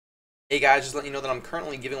Hey guys, just letting you know that I'm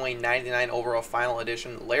currently giving away 99 overall final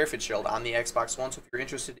edition Larry Fitzgerald on the Xbox One. So if you're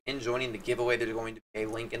interested in joining the giveaway, there's going to be a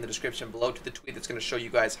link in the description below to the tweet that's going to show you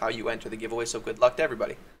guys how you enter the giveaway. So good luck to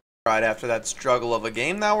everybody. Right after that struggle of a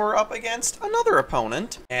game, now we're up against another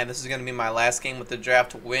opponent. And this is going to be my last game with the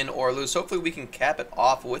draft, win or lose. Hopefully we can cap it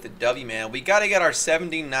off with a W, man. We got to get our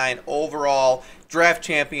 79 overall draft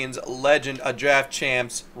champions legend, a draft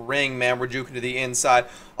champs ring, man. We're juking to the inside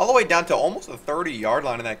all the way down to almost the 30-yard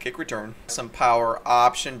line in that kick return. Some power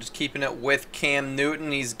option, just keeping it with Cam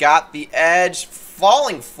Newton. He's got the edge,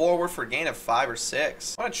 falling forward for a gain of 5 or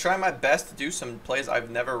 6. I want to try my best to do some plays I've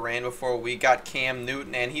never ran before. We got Cam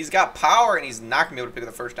Newton, and he's got power, and he's not going to be able to pick up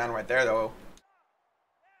the first down right there, though.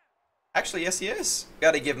 Actually, yes, he is.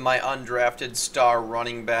 Got to give my undrafted star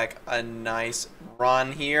running back a nice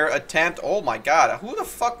run here. Attempt. Oh, my God. Who the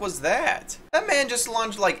fuck was that? That man just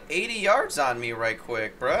lunged like 80 yards on me right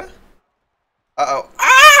quick, bruh. Uh-oh.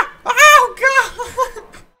 Ah! Oh,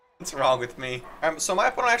 God! What's wrong with me? So my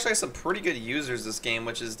opponent actually has some pretty good users this game,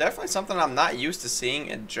 which is definitely something I'm not used to seeing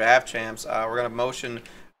in draft champs. We're going to motion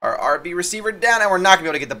our RB receiver down, and we're not going to be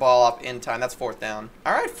able to get the ball up in time. That's 4th down.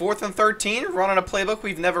 All right, 4th and 13. Running a playbook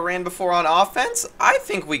we've never ran before on offense. I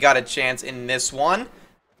think we got a chance in this one.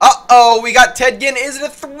 Uh-oh, we got Ted Ginn. Is it a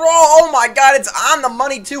throw? Oh, my God, it's on the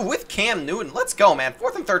money, too, with Cam Newton. Let's go, man.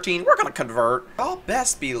 4th and 13. We're going to convert. I'll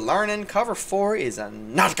best be learning. Cover 4 is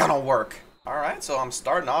not going to work. All right, so I'm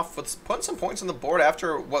starting off with putting some points on the board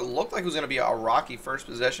after what looked like it was going to be a rocky first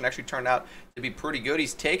possession. Actually turned out to be pretty good.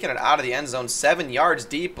 He's taking it out of the end zone 7 yards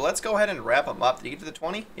deep. Let's go ahead and wrap him up. Did he get to the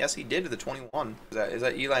 20? Yes, he did, to the 21. Is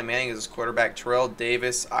that Eli Manning as his quarterback? Terrell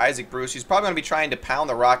Davis, Isaac Bruce. He's probably going to be trying to pound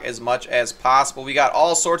the rock as much as possible. We got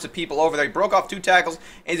all sorts of people over there. He broke off 2 tackles,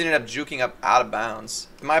 and he ended up juking up out of bounds.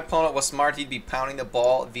 If my opponent was smart, he'd be pounding the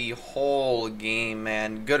ball the whole game,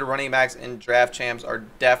 man. Good running backs in draft champs are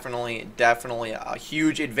definitely a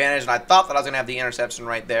huge advantage, and I thought that I was going to have the interception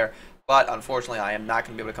right there, but unfortunately I am not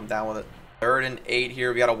going to be able to come down with it. 3rd and 8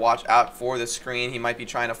 here. We got to watch out for the screen. He might be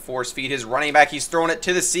trying to force feed his running back. He's throwing it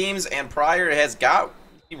to the seams, and Pryor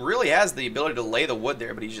he really has the ability to lay the wood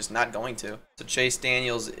there, but he's just not going to. So Chase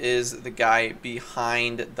Daniels is the guy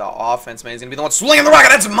behind the offense, man. He's going to be the one swinging the rocket.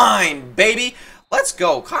 That's mine, baby. Let's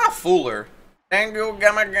go. Kyle Fuller. Thank you,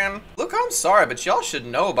 again. Look, I'm sorry, but y'all should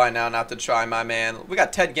know by now not to try, my man. We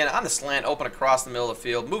got Ted Ginn on the slant, open across the middle of the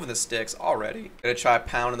field, moving the sticks already. Gonna try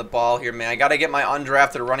pounding the ball here, man. I gotta get my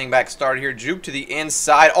undrafted running back started here. Juke to the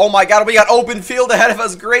inside. Oh my God, we got open field ahead of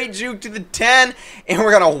us. Great juke to the 10, and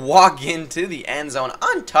we're gonna walk into the end zone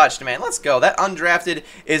untouched, man. Let's go. That undrafted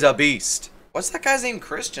is a beast. What's that guy's name?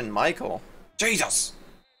 Christian Michael. Jesus.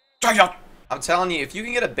 I'm telling you, if you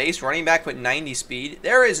can get a base running back with 90 speed,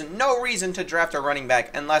 there is no reason to draft a running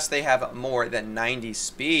back unless they have more than 90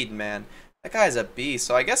 speed, man. That guy's a beast.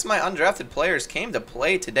 So I guess my undrafted players came to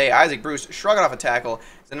play today. Isaac Bruce shrugging off a tackle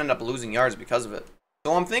and ended up losing yards because of it.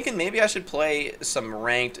 So I'm thinking maybe I should play some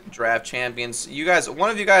ranked draft champions. You guys, a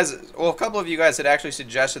couple of you guys had actually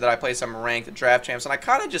suggested that I play some ranked draft champs, and I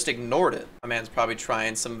kind of just ignored it. My man's probably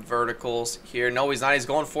trying some verticals here. No, he's not. He's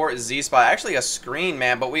going for a Z spot. Actually, a screen,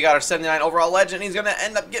 man, but we got our 79 overall legend. He's going to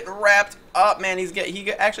end up getting wrapped up, man. He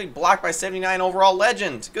got actually blocked by 79 overall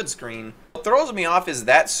legend. Good screen. What throws me off is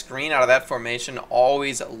that screen out of that formation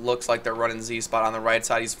always looks like they're running Z spot on the right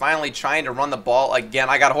side. He's finally trying to run the ball again.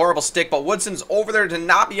 I got a horrible stick, but Woodson's over there to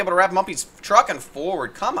not be able to wrap him up. He's trucking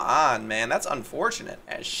forward. Come on, man. That's unfortunate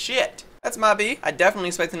as shit. That's my B. I definitely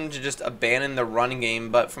expected him to just abandon the running game,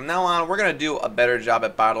 but from now on, we're going to do a better job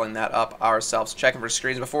at bottling that up ourselves, checking for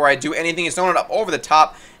screens before I do anything. He's throwing it up over the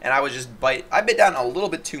top, and I bit down a little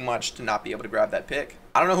bit too much to not be able to grab that pick.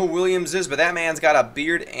 I don't know who Williams is, but that man's got a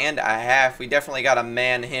beard and a half. We definitely got to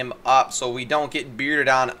man him up so we don't get bearded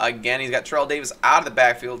on again. He's got Terrell Davis out of the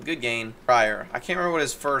backfield. Good gain. Pryor. I can't remember what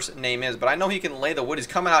his first name is, but I know he can lay the wood. He's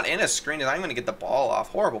coming out in a screen, and I'm going to get the ball off.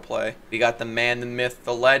 Horrible play. We got the man, the myth,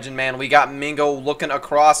 the legend, man. We got Mingo looking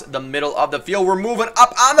across the middle of the field. We're moving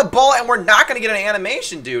up on the ball, and we're not going to get an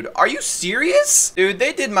animation, dude. Are you serious? Dude,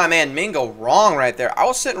 they did my man Mingo wrong right there. I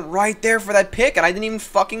was sitting right there for that pick, and I didn't even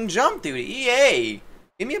fucking jump, dude. EA.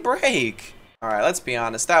 Give me a break. All right, let's be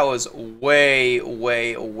honest. That was way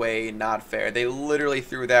not fair. They literally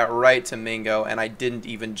threw that right to Mingo, and I didn't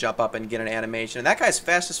even jump up and get an animation. And that guy's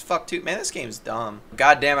fast as fuck, too. Man, this game's dumb.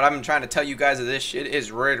 God damn it, I've been trying to tell you guys that this shit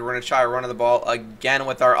is rigged. We're going to try running the ball again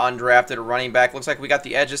with our undrafted running back. Looks like we got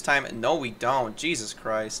the edge this time. No, we don't. Jesus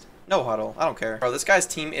Christ. No huddle. I don't care. Bro, this guy's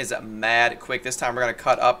team is mad quick. This time we're going to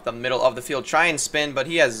cut up the middle of the field. Try and spin, but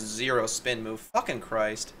he has 0 spin move. Fucking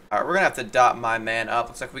Christ. All right, we're going to have to dot my man up.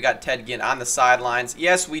 Looks like we got Ted Ginn on the sidelines.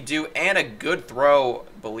 Yes, we do. And a good throw,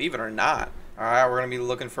 believe it or not. All right, we're going to be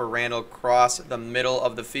looking for Randall across the middle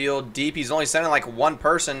of the field. Deep, he's only sending like one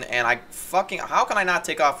person, and how can I not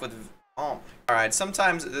take off with, oh. All right,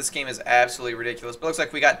 sometimes this game is absolutely ridiculous, but it looks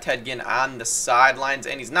like we got Ted Ginn on the sidelines,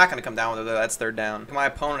 and he's not going to come down with it. That's third down. My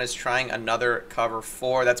opponent is trying another cover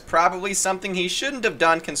 4. That's probably something he shouldn't have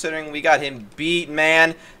done, considering we got him beat,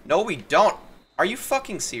 man. No, we don't. Are you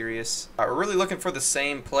fucking serious? We're really looking for the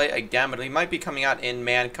same play again, but he might be coming out in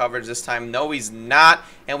man coverage this time. No, he's not,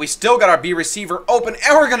 and we still got our B receiver open,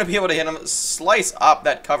 and we're going to be able to hit him, slice up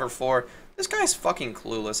that cover 4. This guy's fucking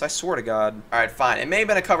clueless, I swear to God. Alright, fine. It may have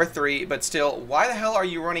been a cover 3, but still, why the hell are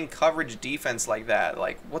you running coverage defense like that?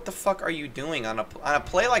 Like, what the fuck are you doing on a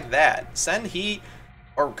play like that? Send heat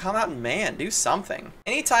or come out in man. Do something.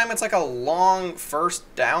 Anytime it's like a long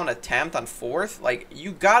first down attempt on 4th, like,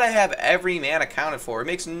 you gotta have every man accounted for. It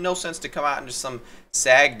makes no sense to come out and just some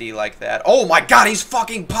sag D like that. Oh my God, he's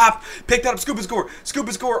fucking popped. Pick that up, scoop and score. Scoop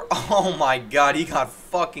and score. Oh my God, he got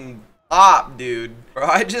fucking dude. Bro,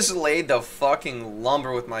 I just laid the fucking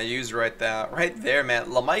lumber with my user right there, man.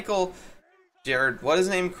 LaMichael, Jared, what is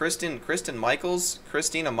his name? Christina Michaels,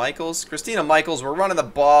 we're running the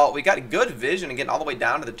ball. We got good vision and getting all the way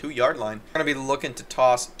down to the 2-yard line. We're gonna be looking to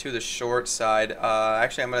toss to the short side.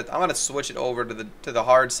 Actually, I'm gonna switch it over to the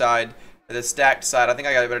hard side, the stacked side. I think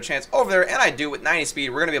I got a better chance over there, and I do with 90 speed.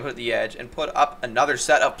 We're gonna be able to put it at the edge and put up another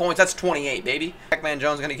set of points. That's 28, baby. Pac-Man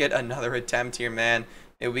Jones gonna get another attempt here, man.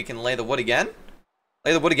 Maybe we can lay the wood again?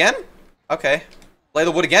 Lay the wood again? Okay. Lay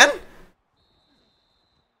the wood again?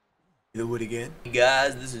 Lay the wood again? Hey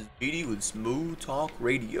guys, this is GD with Smooth Talk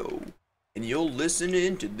Radio. And you're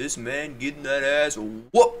listening to this man getting that ass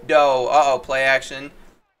whooped. Uh-oh, play action.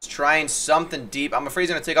 He's trying something deep. I'm afraid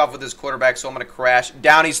he's going to take off with his quarterback, so I'm going to crash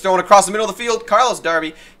down. He's throwing across the middle of the field. Carlos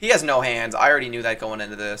Darby. He has no hands. I already knew that going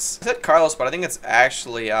into this. I said Carlos, but I think it's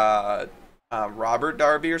actually, Robert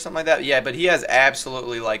Darby or something like that. Yeah, but he has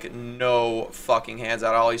absolutely like no fucking hands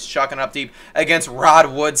at all. He's chucking up deep against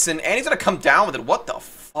Rod Woodson, and he's gonna come down with it. What the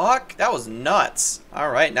fuck? That was nuts. All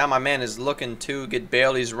right, now my man is looking to get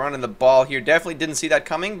bailed. He's running the ball here. Definitely didn't see that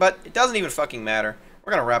coming, but it doesn't even fucking matter.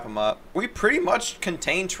 We're gonna wrap him up. We pretty much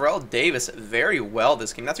contained Terrell Davis very well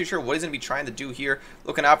this game. Not too sure what he's gonna be trying to do here.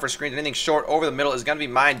 Looking out for screens. Anything short over the middle is gonna be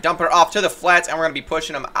mine. Dump it off to the flats, and we're gonna be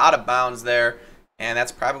pushing him out of bounds there. And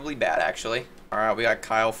that's probably bad, actually. All right, we got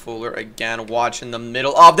Kyle Fuller again watching the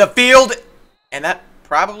middle of the field. And that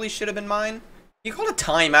probably should have been mine. You called a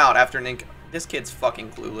timeout after an this kid's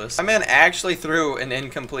fucking clueless. My man actually threw an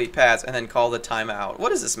incomplete pass and then called a timeout.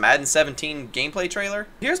 What is this, Madden 17 gameplay trailer?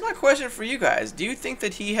 Here's my question for you guys. Do you think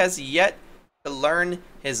that he has yet to learn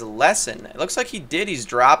his lesson? It looks like he did. He's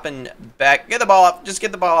dropping back. Get the ball up. Just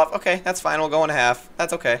get the ball off. Okay, that's fine. We'll go in half.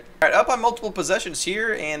 That's okay. All right, up on multiple possessions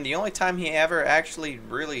here, and the only time he ever actually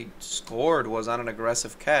really scored was on an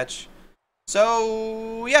aggressive catch.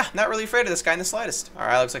 So, yeah, not really afraid of this guy in the slightest. All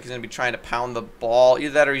right, looks like he's going to be trying to pound the ball.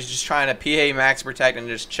 Either that or he's just trying to PA max protect and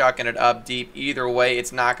just chucking it up deep. Either way,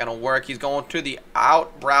 it's not going to work. He's going to the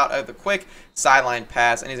out route of the quick sideline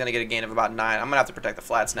pass, and he's going to get a gain of about 9. I'm going to have to protect the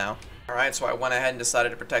flats now. Alright, so I went ahead and decided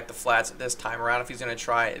to protect the flats this time around. If he's going to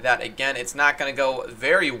try that again, it's not going to go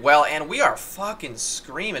very well. And we are fucking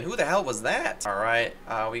screaming. Who the hell was that? Alright,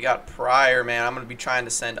 we got Pryor, man. I'm going to be trying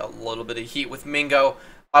to send a little bit of heat with Mingo.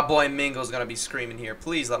 My boy Mingo's going to be screaming here.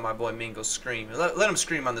 Please let my boy Mingo scream. Let him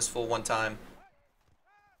scream on this full one time.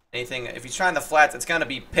 Anything, if he's trying the flats, it's going to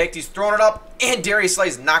be picked. He's throwing it up, and Darius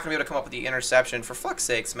Slay's not going to be able to come up with the interception. For fuck's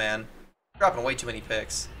sakes, man. Dropping way too many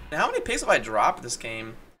picks. Now, how many picks have I dropped this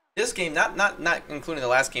game? This game, not including the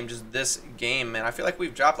last game, just this game, man. I feel like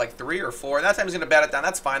we've dropped like 3 or 4. That time he's going to bat it down.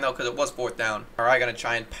 That's fine, though, because it was 4th down. All right, going to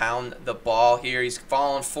try and pound the ball here. He's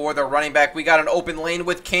falling for the running back. We got an open lane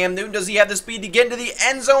with Cam Newton. Does he have the speed to get into the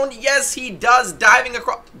end zone? Yes, he does. Diving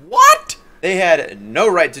across. What? They had no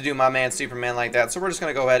right to do my man Superman like that, so we're just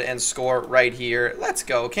going to go ahead and score right here. Let's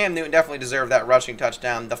go. Cam Newton definitely deserved that rushing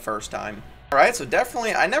touchdown the first time. Alright, so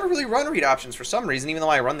definitely, I never really run read options for some reason, even though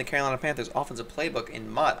I run the Carolina Panthers offensive playbook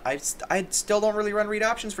in MUT. I still don't really run read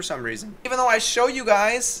options for some reason. Even though I show you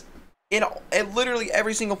guys in literally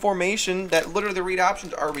every single formation that literally the read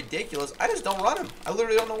options are ridiculous, I just don't run them. I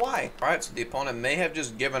literally don't know why. Alright, so the opponent may have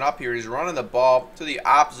just given up here. He's running the ball to the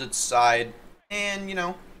opposite side and, you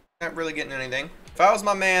know, not really getting anything. If I was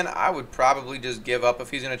my man, I would probably just give up.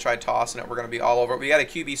 If he's going to try tossing it, we're going to be all over it. We got a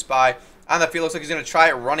QB spy on the field. Looks like he's going to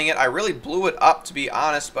try running it. I really blew it up, to be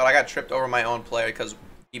honest, but I got tripped over my own player because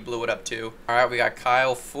he blew it up too. All right, we got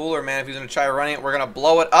Kyle Fuller, man. If he's going to try running it, we're going to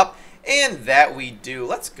blow it up, and that we do.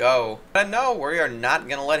 Let's go. I know we are not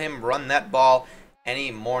going to let him run that ball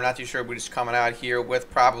anymore. Not too sure. We're just coming out here with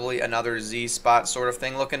probably another Z spot sort of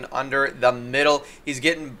thing. Looking under the middle. He's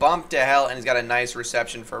getting bumped to hell, and he's got a nice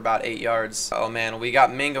reception for about 8 yards. Oh, man. We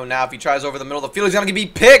got Mingo now. If he tries over the middle of the field, he's going to be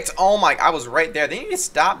picked. Oh, my. I was right there. They need to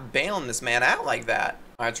stop bailing this man out like that.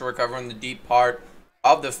 All right, so we're covering the deep part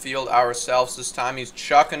of the field ourselves this time. He's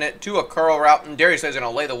chucking it to a curl route, and Darius says he's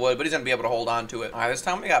going to lay the wood, but he's going to be able to hold on to it. All right, this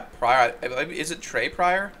time we got Pryor. Is it Trey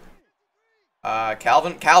Pryor?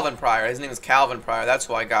 Calvin Pryor. His name is Calvin Pryor. That's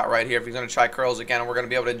who I got right here. If he's going to try curls again, we're going to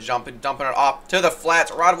be able to dumping it off to the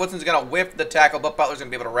flats. Rod Woodson's going to whip the tackle, but Butler's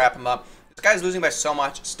going to be able to wrap him up. This guy's losing by so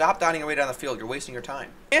much. Stop dotting your way down the field. You're wasting your time.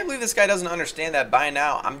 I can't believe this guy doesn't understand that by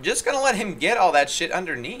now. I'm just going to let him get all that shit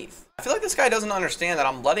underneath. I feel like this guy doesn't understand that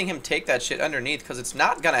I'm letting him take that shit underneath because it's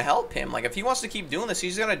not going to help him. Like, if he wants to keep doing this,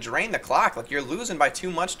 he's going to drain the clock. Like, you're losing by too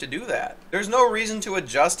much to do that. There's no reason to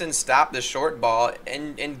adjust and stop the short ball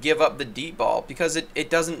and give up the deep ball because it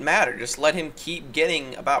doesn't matter. Just let him keep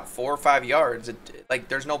getting about 4 or 5 yards. Like,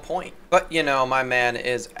 there's no point. But, you know, my man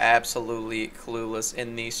is absolutely clueless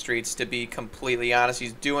in these streets, to be completely honest.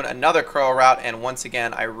 He's doing another curl route, and once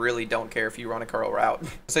again, I really don't care if you run a curl route.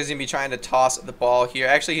 So he's going to be trying to toss the ball here.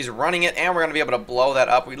 Actually, he's running it, and we're going to be able to blow that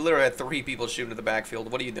up. We literally had 3 people shooting to the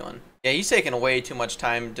backfield. What are you doing? Yeah, he's taking way too much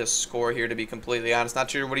time to score here, to be completely honest.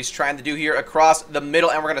 Not sure what he's trying to do here across the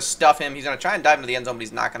middle, and we're going to stuff him. He's going to try and dive into the end zone, but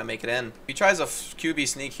he's not going to make it in. If he tries a QB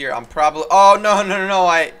sneak here, I'm probably... Oh,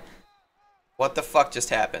 no. What the fuck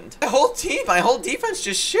just happened? My whole defense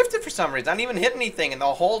just shifted for some reason. I didn't even hit anything, and the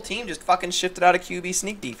whole team just fucking shifted out of QB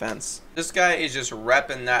sneak defense. This guy is just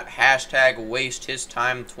repping that hashtag waste his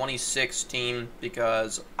time 26 team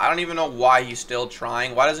because I don't even know why he's still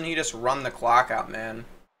trying. Why doesn't he just run the clock out, man?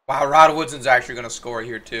 Wow, Rod Woodson's actually going to score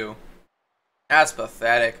here too. That's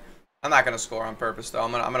pathetic. I'm not going to score on purpose though.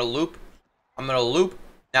 I'm gonna loop.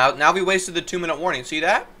 Now we wasted the 2-minute warning. See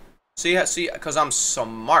that? See, because I'm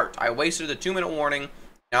smart. I wasted the 2-minute warning.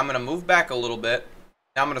 Now I'm going to move back a little bit.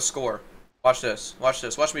 Now I'm going to score. Watch this. Watch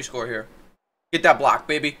this. Watch me score here. Get that block,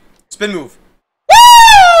 baby. Spin move.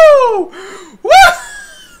 Woo! Woo!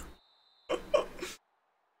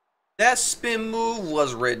 That spin move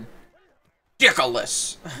was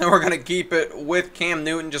ridiculous. We're going to keep it with Cam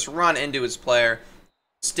Newton. Just run into his player.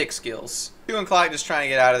 Stick skills. And Clyde just trying to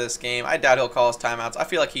get out of this game. I doubt he'll call his timeouts. I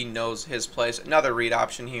feel like he knows his place. Another read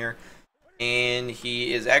option here. And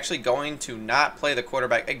he is actually going to not play the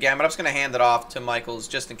quarterback again, but I'm just going to hand it off to Michaels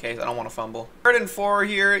just in case. I don't want to fumble. 3rd and 4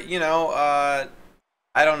 here, you know, I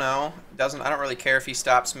don't know. I don't really care if he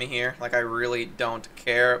stops me here. Like, I really don't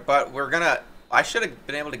care. But I should have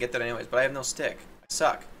been able to get that anyways, but I have no stick. I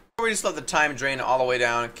suck. We just let the time drain all the way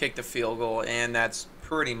down and kick the field goal, and that's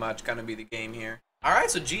pretty much going to be the game here.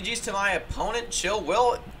 Alright, so GG's to my opponent, Chill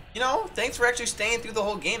Will. You know, thanks for actually staying through the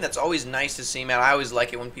whole game. That's always nice to see, man. I always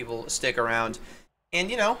like it when people stick around.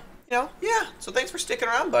 And, you know, yeah. So thanks for sticking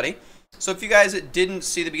around, buddy. So if you guys didn't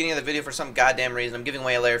see the beginning of the video for some goddamn reason, I'm giving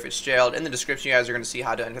away a Larry Fitzgerald. In the description, you guys are going to see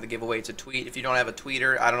how to enter the giveaway. It's a tweet. If you don't have a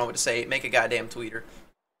tweeter, I don't know what to say. Make a goddamn tweeter.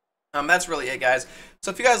 That's really it, guys.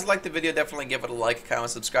 So if you guys liked the video, definitely give it a like,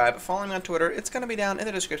 comment, subscribe. Follow me on Twitter. It's going to be down in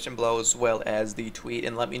the description below as well as the tweet.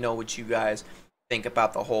 And let me know what you guys think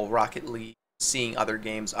about the whole Rocket League, seeing other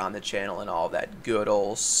games on the channel, and all that good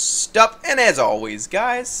old stuff. And as always,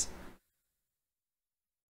 guys,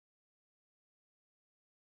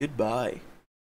 goodbye.